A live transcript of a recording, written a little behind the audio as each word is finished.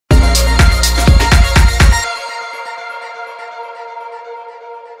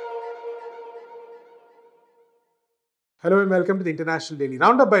Hello and welcome to the International Daily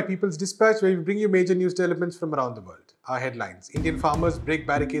Roundup by People's Dispatch, where we bring you major news developments from around the world. Our headlines: Indian farmers break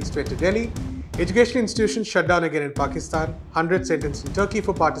barricades to enter Delhi, educational institutions shut down again in Pakistan, 100 sentenced in Turkey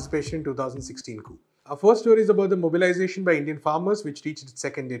for participation in 2016 coup. Our first story is about the mobilization by Indian farmers, which reached its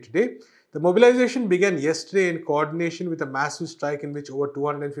second day today. The mobilization began yesterday in coordination with a massive strike in which over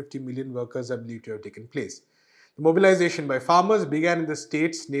 250 million workers are believed to have taken place. The mobilization by farmers began in the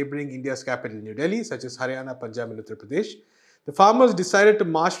states neighboring India's capital, New Delhi, such as Haryana, Punjab, and Uttar Pradesh. The farmers decided to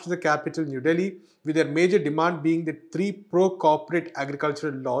march to the capital, New Delhi, with their major demand being that 3 pro-corporate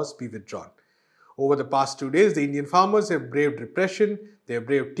agricultural laws be withdrawn. Over the past 2 days, the Indian farmers have braved repression, they have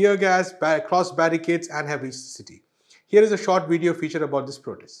braved tear gas, crossed barricades, and have reached the city. Here is a short video feature about this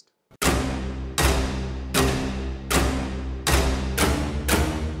protest.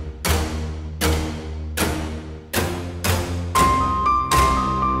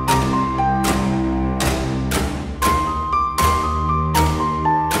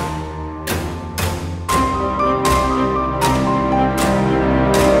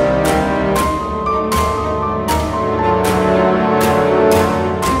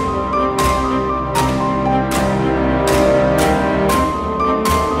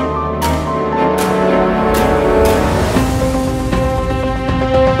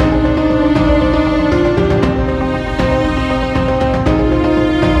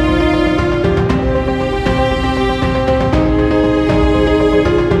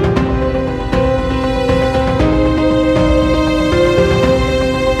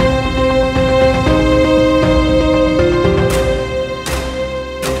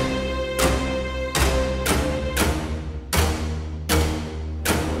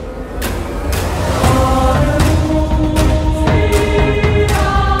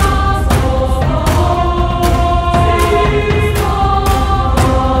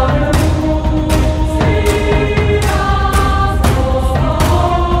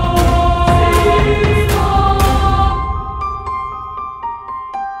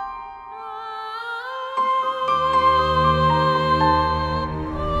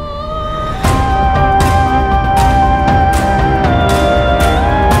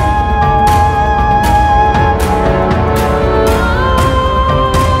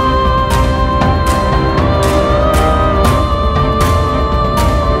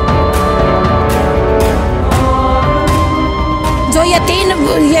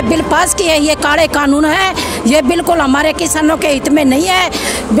 ये bill pass किए, ये काले कानून है, ये बिल्कुल हमारे किसानों के हित में नहीं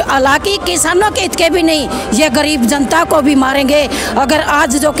है। हालांकि किसानों के हित के भी नहीं, ये गरीब जनता को भी मारेंगे। अगर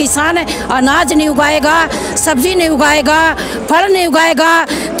आज जो किसान अनाज नहीं उगाएगा, सब्जी नहीं उगाएगा, फल नहीं उगाएगा,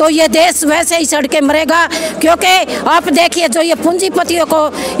 तो ये देश वैसे ही सड़ के मरेगा। क्योंकि आप देखिए, जो ये पूंजीपतियों को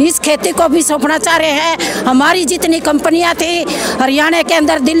इस खेती को भी सौंपना चाह रहे हैं। हमारी जितनी कंपनियां थी हरियाणा के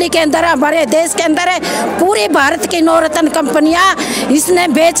अंदर, दिल्ली के अंदर, हमारे देश के अंदर, पूरी भारत की नवरत्न कंपनियां इसने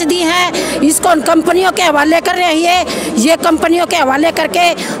बेच दी हैं। इसको कंपनियों के हवाले कर रही है। ये कंपनियों के हवाले करके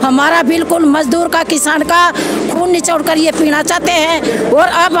हमारा बिल्कुल मजदूर का, किसान का खून निचोड़ कर ये पीना चाहते हैं, और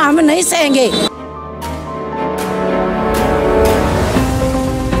अब हम नहीं सहेंगे।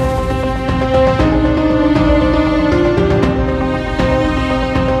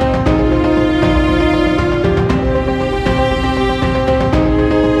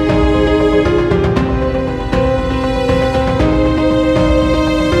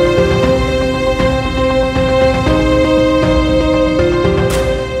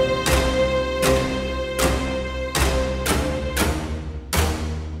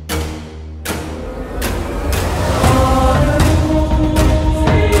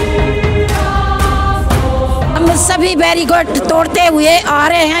 सभी बैरिकेड तोड़ते हुए आ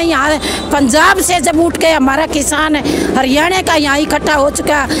रहे हैं। यहाँ पंजाब से जब उठ के हमारा किसान हरियाणा का यहाँ इकट्ठा हो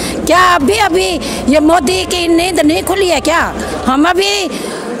चुका। क्या अभी ये मोदी की नींद नहीं खुली है क्या? हम अभी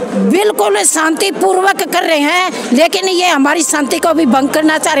बिल्कुल शांतिपूर्वक कर रहे हैं, लेकिन ये हमारी शांति को भी भंग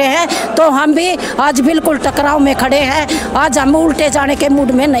करना चाह रहे हैं। तो हम भी आज बिल्कुल टकराव में खड़े हैं। आज हम उल्टे जाने के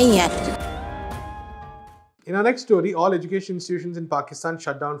मूड में नहीं हैं। In our next story, all education institutions in Pakistan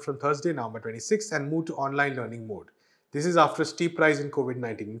shut down from Thursday, November 26th, and moved to online learning mode. This is after a steep rise in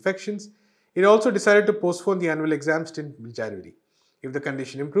COVID-19 infections. It also decided to postpone the annual exams till January. If the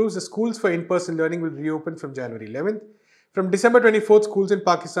condition improves, the schools for in-person learning will reopen from January 11th. From December 24th, schools in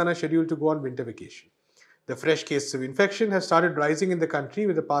Pakistan are scheduled to go on winter vacation. The fresh cases of infection have started rising in the country,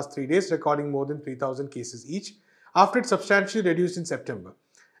 with the past 3 days recording more than 3,000 cases each, after it substantially reduced in September.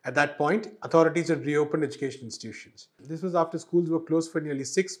 At that point, authorities had reopened education institutions. This was after schools were closed for nearly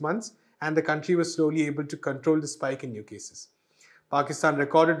 6 months and the country was slowly able to control the spike in new cases. Pakistan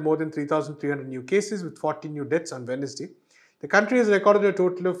recorded more than 3,300 new cases with 40 new deaths on Wednesday. The country has recorded a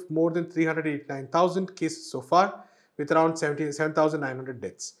total of more than 389,000 cases so far, with around 7,900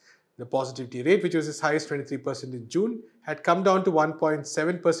 deaths. The positivity rate, which was as high as 23% in June, had come down to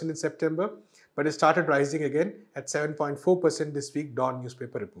 1.7% in September, but it started rising again at 7.4% this week, Dawn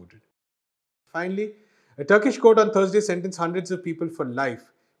newspaper reported. Finally, a Turkish court on Thursday sentenced hundreds of people for life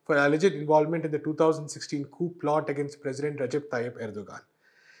for alleged involvement in the 2016 coup plot against President Recep Tayyip Erdogan.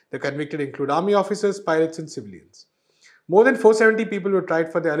 The convicted include army officers, pilots, and civilians. More than 470 people were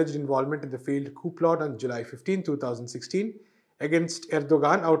tried for their alleged involvement in the failed coup plot on July 15, 2016 against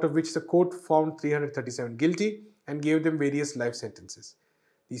Erdogan, out of which the court found 337 guilty and gave them various life sentences.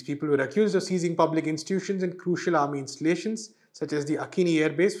 These people were accused of seizing public institutions and crucial army installations, such as the Akini Air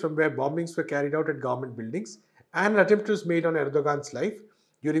Base, from where bombings were carried out at government buildings, and an attempt was made on Erdogan's life,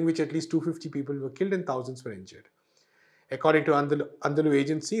 during which at least 250 people were killed and thousands were injured. According to Anadolu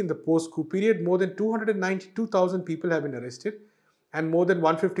agency, in the post-coup period, more than 292,000 people have been arrested and more than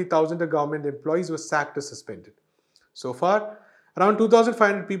 150,000 of government employees were sacked or suspended. So far, around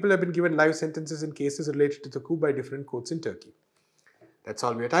 2,500 people have been given life sentences in cases related to the coup by different courts in Turkey. That's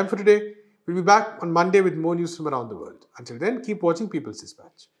all we have time for today. We'll be back on Monday with more news from around the world. Until then, keep watching People's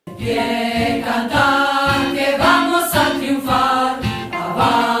Dispatch. Cantar que vamos a triunfar,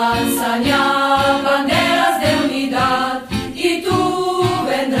 avanza ya.